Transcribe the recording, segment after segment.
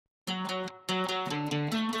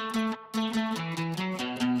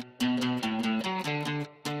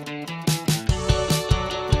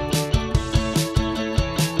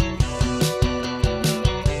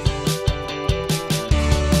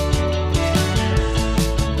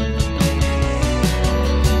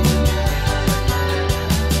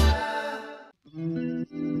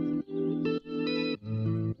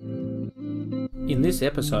this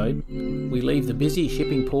episode, we leave the busy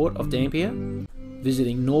shipping port of Dampier,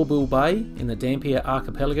 visiting Norbill Bay in the Dampier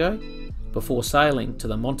Archipelago, before sailing to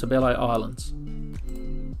the Montebello Islands.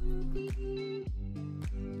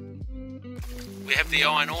 We have the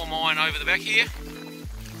iron ore mine over the back here.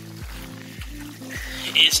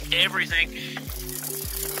 It is everything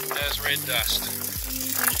as red dust.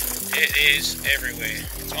 It is everywhere.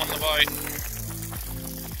 It's on the boat,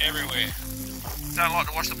 everywhere. Don't like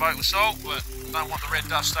to wash the boat with salt, but don't want the red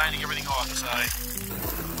dust staining everything either, so.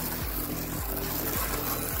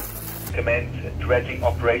 Commence dredging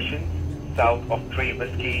operations south of 3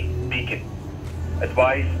 Whiskey Beacon.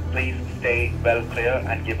 Advise, please stay well clear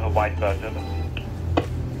and give her wide berth over.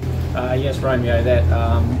 Yes, Romeo, that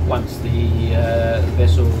once the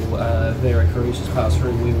vessel Vera Cruz has passed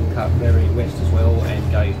through, we will cut very west as well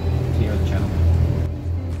and go clear of the channel.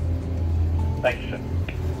 Thank you, sir.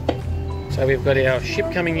 So we've got our ship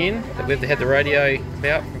coming in that we've had the radio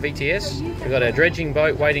about from VTS. We've got our dredging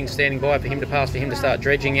boat waiting, standing by for him to pass, for him to start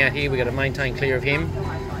dredging out here. We've got to maintain clear of him.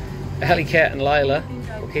 Ali Cat and Layla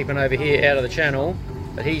are keeping over here out of the channel,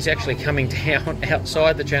 but he's actually coming down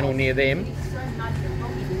outside the channel near them.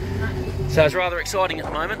 So it's rather exciting at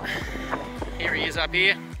the moment. Here he is up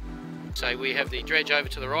here. So we have the dredge over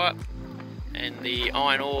to the right and the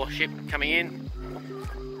iron ore ship coming in.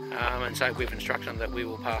 And so we've instructed them that we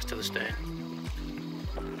will pass to the stern.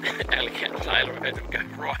 Ali Cat and Layla have had to go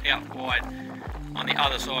right out wide on the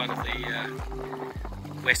other side of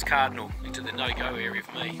the West Cardinal into the no-go area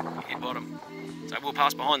for me, in bottom. So we'll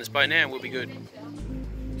pass behind this boat now and we'll be good.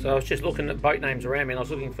 So I was just looking at boat names around me and I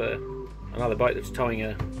was looking for another boat that's towing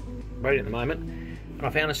a boat at the moment, and I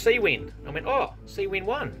found a Seawind. I went, oh, Seawind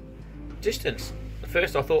 1. Distance. At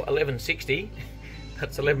first I thought 1160,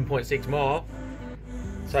 that's 11.6 mile.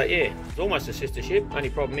 So yeah, it's almost a sister ship. Only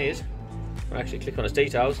problem is, I actually click on its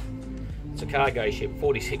details, it's a cargo ship,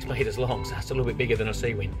 46 metres long, so it's a little bit bigger than a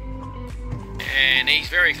Seawind. And he's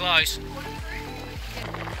very close.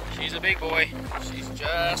 She's a big boy. She's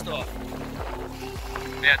just off.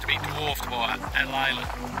 About to be dwarfed by Layla.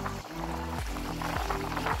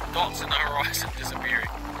 Dots in the horizon disappearing.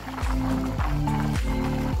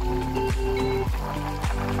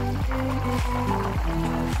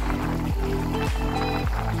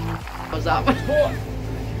 Was up.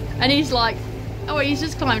 And he's like, oh, he's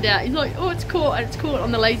just climbed out. He's like, oh, it's caught, and it's caught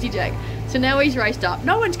on the lazy jack. So now he's raced up.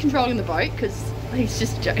 No one's controlling the boat because he's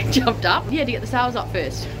just jumped up. He had to get the sails up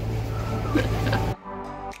first.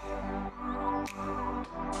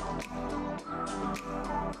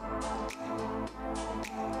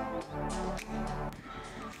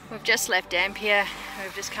 We've just left Dampier.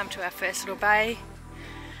 We've just come to our first little bay,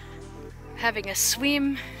 having a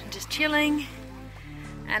swim, just chilling,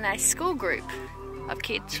 and a school group of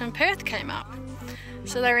kids from Perth came up.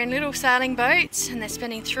 So they're in little sailing boats and they're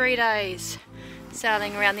spending 3 days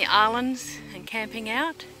sailing around the islands and camping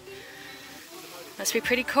out. Must be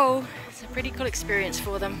pretty cool. It's a pretty cool experience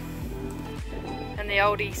for them. And the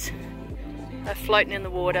oldies are floating in the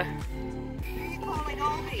water.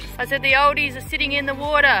 I said the oldies are sitting in the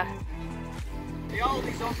water. The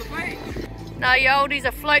oldies on the beach. No, your oldies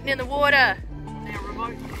are floating in the water. Our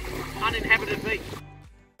remote, uninhabited beach.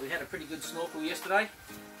 We had a pretty good snorkel yesterday.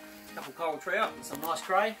 A couple coral trout and some nice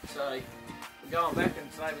cray. So we're going back,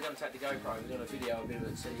 and today we're going to take the GoPro. We're going to video a bit of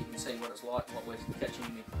it so you can see what it's like and what we're catching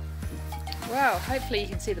in. Well, hopefully you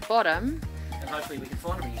can see the bottom. And hopefully we can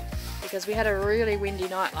find them again. Because we had a really windy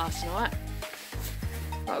night last night.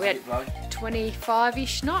 Like we had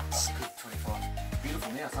 25-ish knots. Oh, good, 25.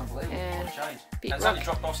 Beautiful now, it's unbelievable. And what a change. bit It's only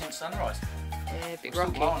dropped off since sunrise. Yeah, a bit Still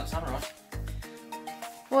rocky. blowing at sunrise.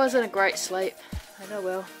 Wasn't a great sleep, but oh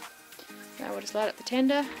well. Now we'll just load up the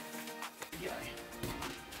tender.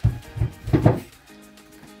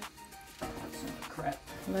 Crap.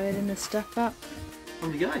 Loading the stuff up.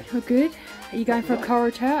 On we go. Oh good. Are you going for a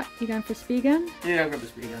coral trout? Are you going for a spear gun? Yeah, I'll grab the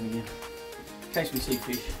spear gun again. In case we see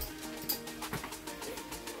fish.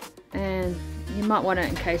 And you might want it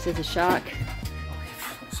in case there's a shark.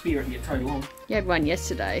 Spear it and get towed along. You had one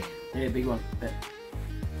yesterday. Yeah, big one. About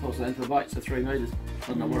close to the length of the boat, so 3 metres. I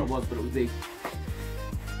don't know what it was, but it was big.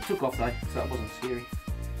 Took off though, so it wasn't scary.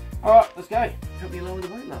 Alright, let's go. Help me along with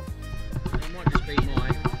the boat, love. It might just be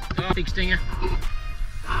my big stinger.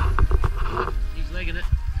 He's legging it.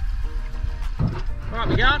 Alright,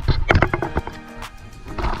 we going.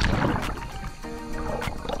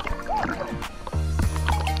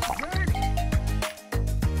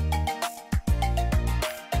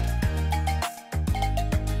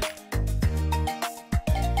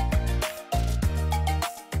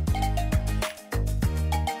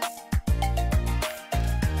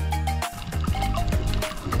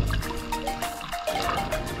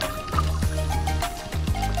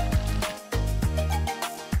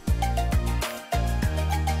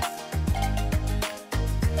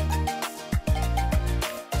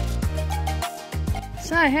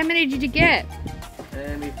 So, how many did you get?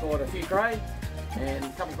 And we've caught a few cray and a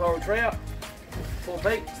couple of coral trout. Poor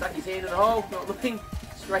Pete stuck his hand in the hole, not looking,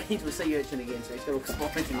 straight into a sea urchin again, so he's got all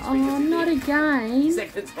spines in his fingers. Oh, not again.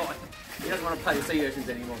 Second time. He doesn't want to play with sea urchins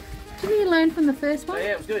anymore. Didn't you learn from the first one? So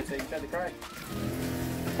yeah, it was good, so you showed the cray.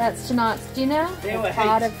 That's tonight's dinner. There were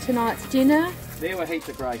part heaps. of tonight's dinner. There were heaps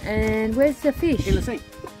of cray. And where's the fish? In the sea.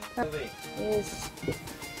 There's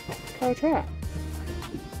coral trout.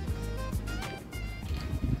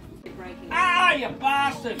 Ah, you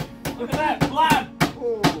bastard! Look at that blood!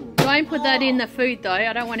 Don't put that in the food though.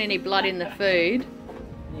 I don't want any blood in the food.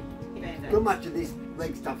 Not much of this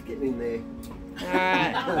leg stuff getting in there.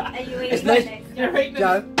 Alright. Are you eating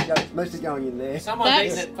Joe, it's mostly going in there. Someone's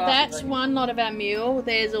eating it faster That's than one lot of our meal.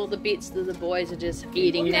 There's all the bits that the boys are just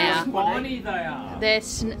eating Look how now. spiny they are. They're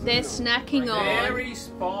snacking on. Very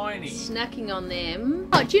spiny. Snacking on them.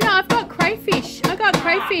 Oh, do you know I've got crayfish. I got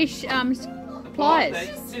crayfish pliers.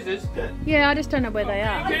 Scissors. Yeah, I just don't know where they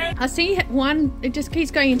are. I see one. It just keeps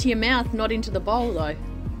going into your mouth, not into the bowl though.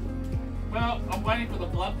 Well, I'm waiting for the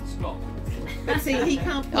blood to stop. But see, he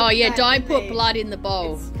can't put Oh yeah, that don't in put there. blood in the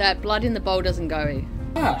bowl. That blood in the bowl doesn't go.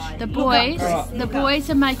 The Look boys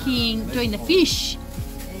are doing the fish.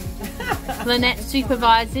 Lynette's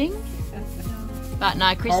supervising. But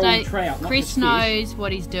no, Chris knows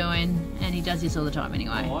what he's doing, and he does this all the time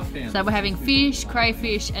anyway. Oh, I found So we're having fish,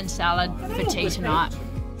 crayfish and salad for tea tonight.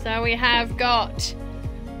 So we have got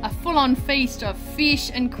a full-on feast of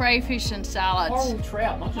fish and crayfish and salads. coral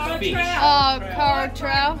trout, not just fish. Oh, coral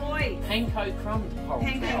trout. Panko crumbed coral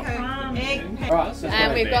trout. Egg. Right, so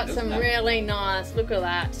And we've got some really nice, look at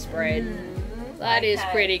that spread. That is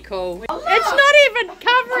pretty cool. It's not even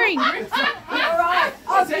covering. Alright,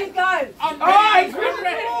 off you go. Oh, he's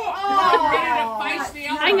ready. I'm ready to face the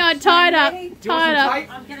other. Hang on, tie it up. Tie it up.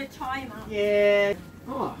 I'm going to tie him up. Yeah.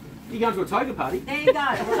 Oh, you going to a toga party? There you go.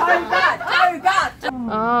 Toe gut.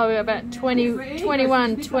 Oh, we're about 20,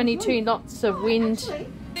 21, 22 knots of wind.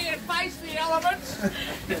 Here to face the elements.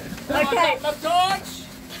 Okay. My torch.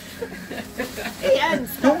 Ian,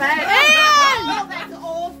 stop it. Oh, that's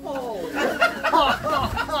awful.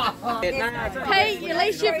 Pete, at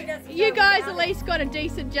least you guys at least got a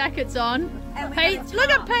decent jackets on. Pete,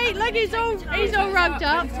 look at Pete. Look, he's all rugged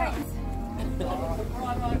up.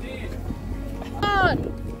 On.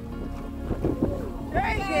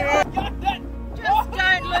 Just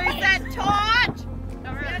don't lose that torch. The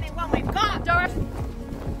only one we've got.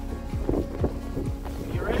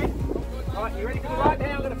 You ready? Alright, you ready for the ride now?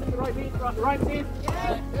 I'm going to put the rope in. Right, the rope's in.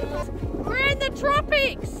 We're in the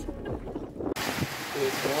tropics.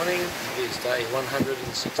 Good morning. It is day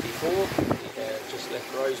 164. We have just left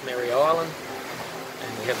Rosemary Island and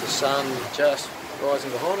we have the sun just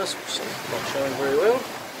rising behind us, which is not showing very well.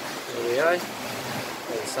 There we are.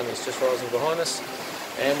 The sun is just rising behind us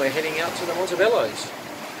and we're heading out to the Montebellos.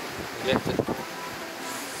 We left at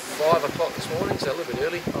 5 o'clock this morning, so a little bit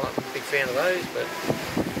early. I'm a big fan of those, but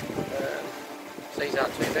seas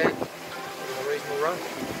aren't too bad. A reasonable run.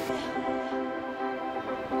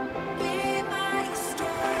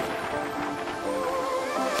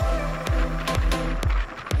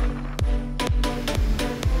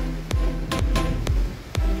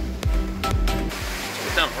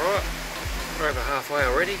 We've done alright. We're over halfway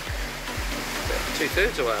already. About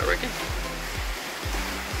 2/3 away, I reckon.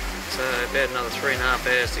 So about another 3.5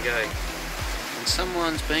 hours to go. And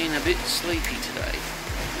someone's been a bit sleepy today.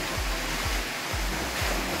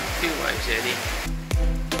 A few waves out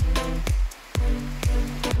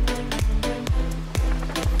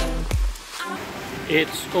here.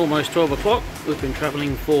 It's almost 12 o'clock. We've been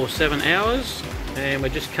travelling for 7 hours and we're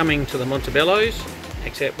just coming to the Montebellos,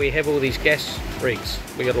 except we have all these gas rigs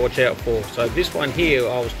we got to watch out for. So this one here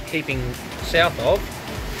I was keeping south of,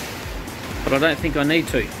 but I don't think I need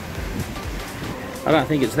to. I don't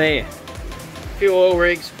think it's there. A few oil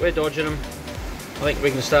rigs, we're dodging them. I think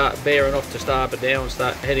we can start bearing off to starboard now and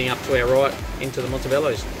start heading up to our right into the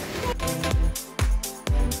Montebellos.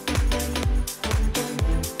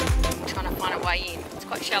 Trying to find a way in. It's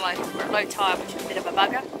quite shallow. We're at low tide, which is a bit of a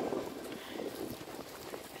bugger.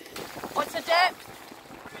 What's the depth?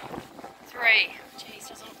 3.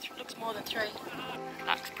 Jeez, it looks more than 3.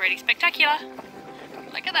 Looks pretty spectacular.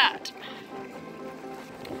 Look at that.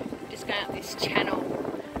 Just going up this channel,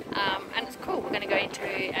 and it's cool. We're going to go into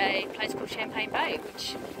a place called Chianti Bay,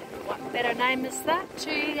 which, what better name is that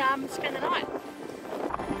to spend the night?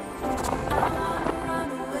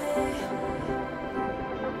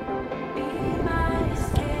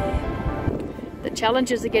 The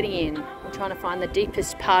challengers are getting in. We're trying to find the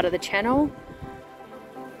deepest part of the channel.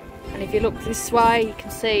 And if you look this way, you can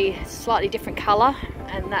see a slightly different colour,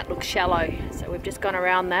 and that looks shallow. So we've just gone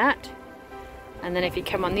around that. And then if you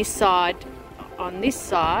come on this side,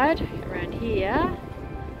 around here,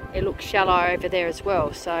 it looks shallow over there as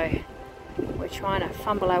well. So we're trying to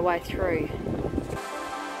fumble our way through.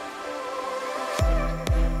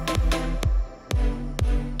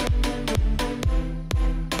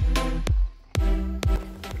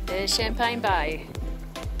 There's Champagne Bay.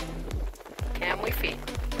 Can we fit?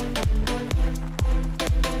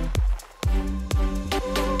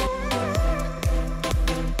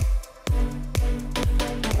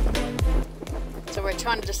 So we're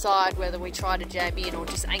trying to decide whether we try to jam in or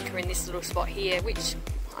just anchor in this little spot here, which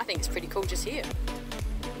I think is pretty cool just here.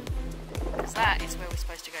 Because that is where we're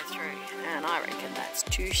supposed to go through, and I reckon that's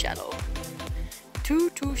too shallow.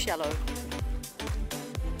 Too shallow.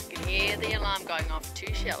 You can hear the alarm going off,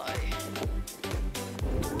 too shallow.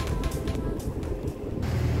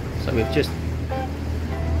 So we've just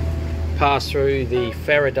passed through the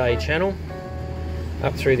Faraday Channel,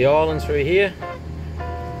 up through the islands through here,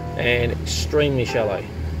 and extremely shallow.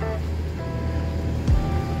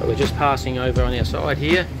 But we're just passing over on our side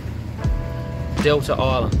here, Delta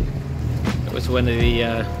Island. It was one of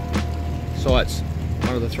the sites,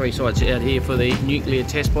 one of the 3 sites out here for the nuclear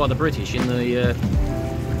test by the British in the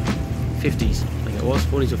 50s, I think it was,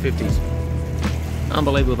 40s or 50s.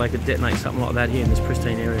 Unbelievable they could detonate something like that here in this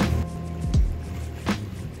pristine area.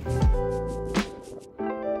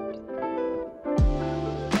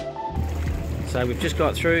 So we've just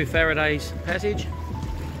got through Faraday's Passage,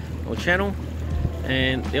 or Channel,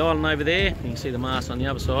 and the island over there, you can see the masts on the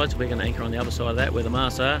other side, so we're going to anchor on the other side of that where the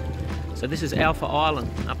masts are. So this is Alpha Island,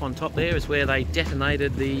 up on top there is where they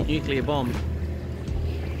detonated the nuclear bomb.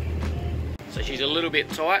 So she's a little bit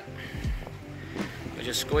tight, we're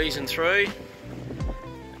just squeezing through.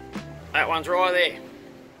 That one's right there.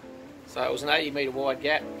 So it was an 80-metre wide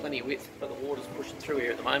gap, plenty of width, but the water's pushing through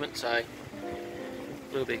here at the moment, so a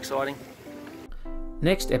little bit exciting.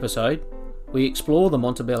 Next episode, we explore the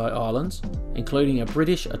Montebello Islands, including a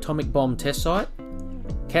British atomic bomb test site,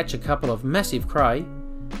 catch a couple of massive cray,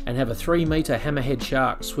 and have a 3-metre hammerhead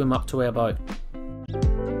shark swim up to our boat.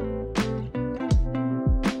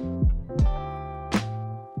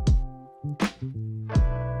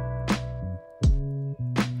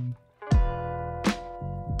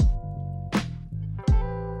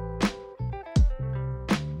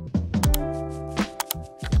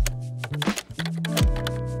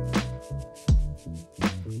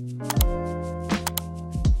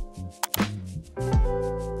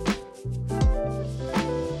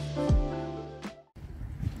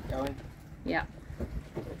 Yeah.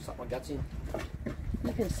 Suck my guts in.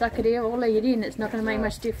 You can suck it here or leave it in, it's not going to make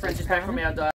much difference. Just back from our day.